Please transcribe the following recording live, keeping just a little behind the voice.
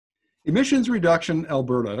Emissions Reduction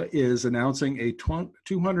Alberta is announcing a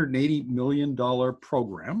 $280 million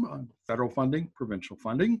program on federal funding, provincial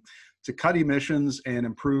funding, to cut emissions and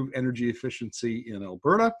improve energy efficiency in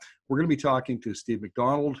Alberta. We're going to be talking to Steve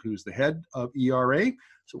McDonald, who's the head of ERA.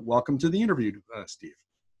 So welcome to the interview, Steve.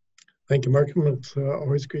 Thank you, Markham. It's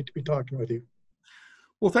always great to be talking with you.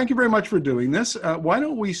 Well, thank you very much for doing this. Why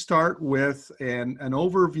don't we start with an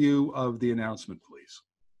overview of the announcement, please?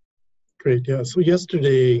 Great, yeah. So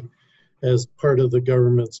yesterday, as part of the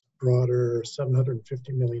government's broader $750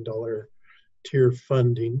 million tier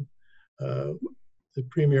funding, the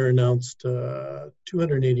Premier announced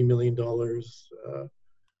 $280 million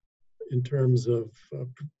in terms of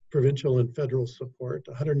provincial and federal support,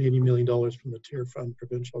 $180 million from the tier fund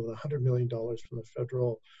provincial, and $100 million from the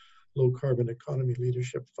federal low carbon economy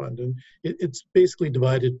leadership fund. And it's basically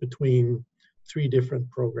divided between three different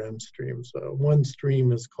program streams. One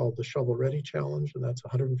stream is called the Shovel Ready Challenge, and that's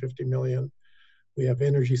 $150 million. We have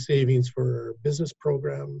energy savings for business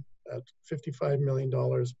program at $55 million,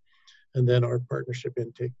 and then our partnership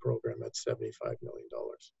intake program at $75 million.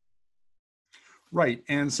 Right,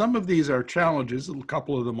 and some of these are challenges, a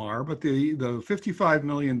couple of them are, but the $55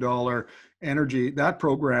 million energy, that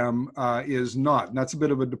program is not, and that's a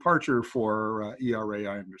bit of a departure for ERA,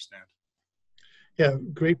 I understand. Yeah,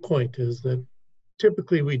 great point is that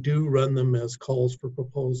typically we do run them as calls for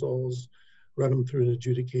proposals, run them through an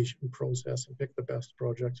adjudication process and pick the best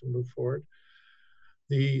projects and move forward.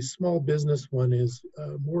 The small business one is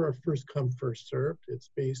more a first come, first served.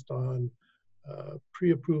 It's based on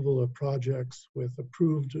pre-approval of projects with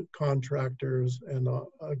approved contractors and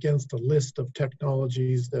against a list of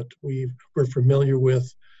technologies that we're familiar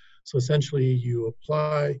with. So essentially you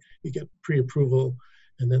apply, you get pre-approval,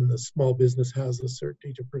 and then the small business has the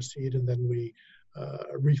certainty to proceed, and then we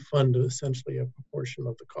refund essentially a proportion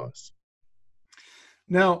of the costs.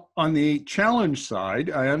 Now, on the challenge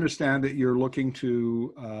side, I understand that you're looking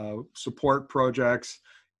to support projects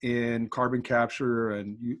in carbon capture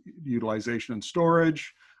and utilization and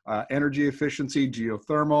storage, energy efficiency,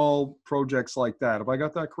 geothermal, projects like that. Have I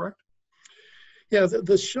got that correct? Yeah,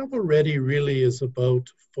 the Shovel Ready really is about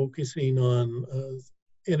focusing on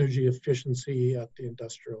energy efficiency at the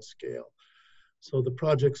industrial scale. So the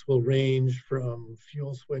projects will range from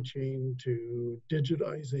fuel switching to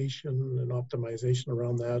digitization and optimization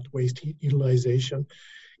around that, waste heat utilization.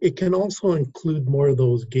 It can also include more of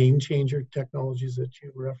those game changer technologies that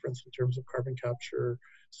you referenced in terms of carbon capture,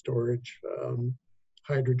 storage,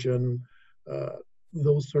 hydrogen,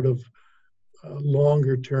 those sort of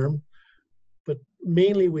longer term. But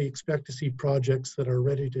mainly we expect to see projects that are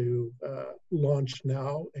ready to launch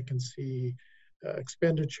now and can see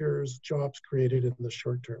expenditures, jobs created in the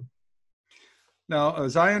short term. Now,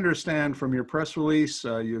 as I understand from your press release,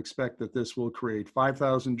 you expect that this will create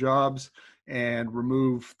 5,000 jobs and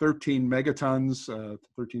remove 13 megatons,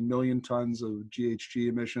 13 million tons of GHG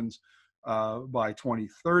emissions by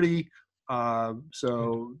 2030.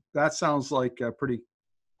 So that sounds like a pretty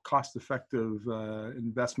cost-effective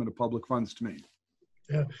investment of public funds to me.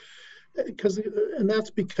 Yeah, and that's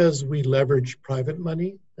because we leverage private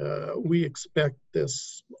money. We expect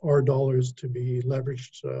our dollars to be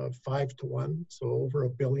leveraged 5 to 1, so over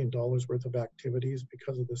 $1 billion worth of activities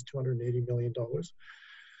because of this $280 million.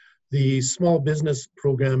 The small business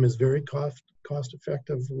program is very cost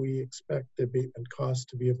effective. We expect the abatement cost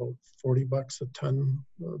to be about $40 a ton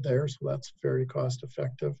there, so that's very cost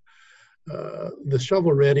effective. The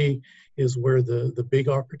Shovel Ready is where the big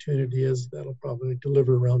opportunity is. That'll probably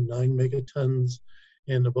deliver around 9 megatons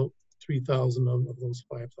and about 3,000 of those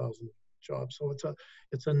 5,000 jobs. So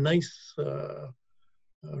it's a nice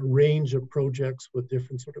range of projects with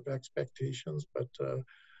different sort of expectations, but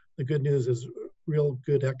the good news is real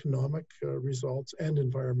good economic results and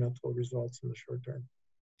environmental results in the short term.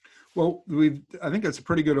 Well, I think that's a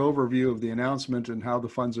pretty good overview of the announcement and how the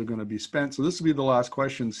funds are going to be spent. So this will be the last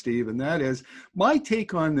question, Steve, and that is, my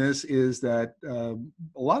take on this is that a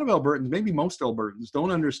lot of Albertans, maybe most Albertans, don't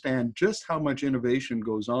understand just how much innovation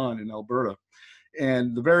goes on in Alberta.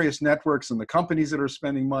 And the various networks and the companies that are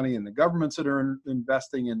spending money and the governments that are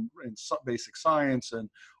investing in basic science and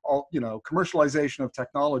all, commercialization of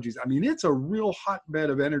technologies. I mean, it's a real hotbed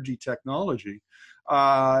of energy technology.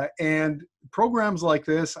 And programs like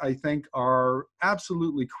this, I think, are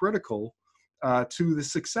absolutely critical to the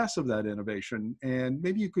success of that innovation. And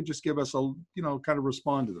maybe you could just give us a, kind of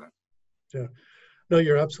respond to that. Yeah, no,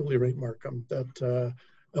 you're absolutely right, Markham, that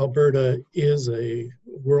Alberta is a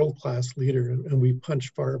world-class leader, and we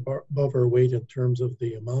punch far above our weight in terms of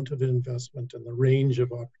the amount of investment and the range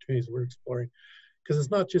of opportunities we're exploring. because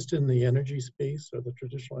it's not just in the energy space or the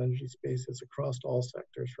traditional energy space, it's across all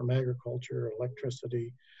sectors from agriculture,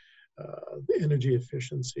 electricity, energy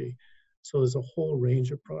efficiency. So there's a whole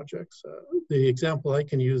range of projects. The example I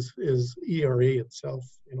can use is ERA itself.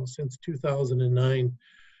 You know, since 2009,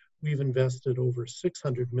 we've invested over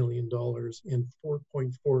 $600 million in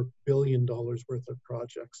 $4.4 billion worth of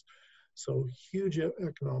projects. So huge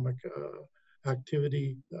economic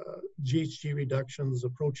activity, GHG reductions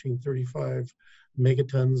approaching 35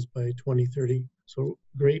 megatons by 2030. So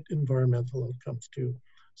great environmental outcomes too.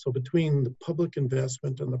 So between the public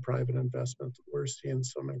investment and the private investment, we're seeing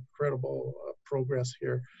some incredible progress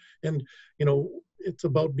here. And, you know, it's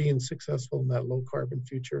about being successful in that low carbon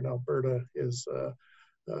future, and Alberta is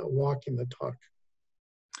walking the talk.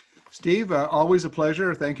 Steve, always a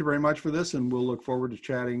pleasure. Thank you very much for this, and we'll look forward to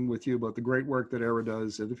chatting with you about the great work that ERA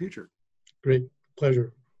does in the future. Great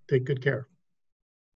pleasure. Take good care.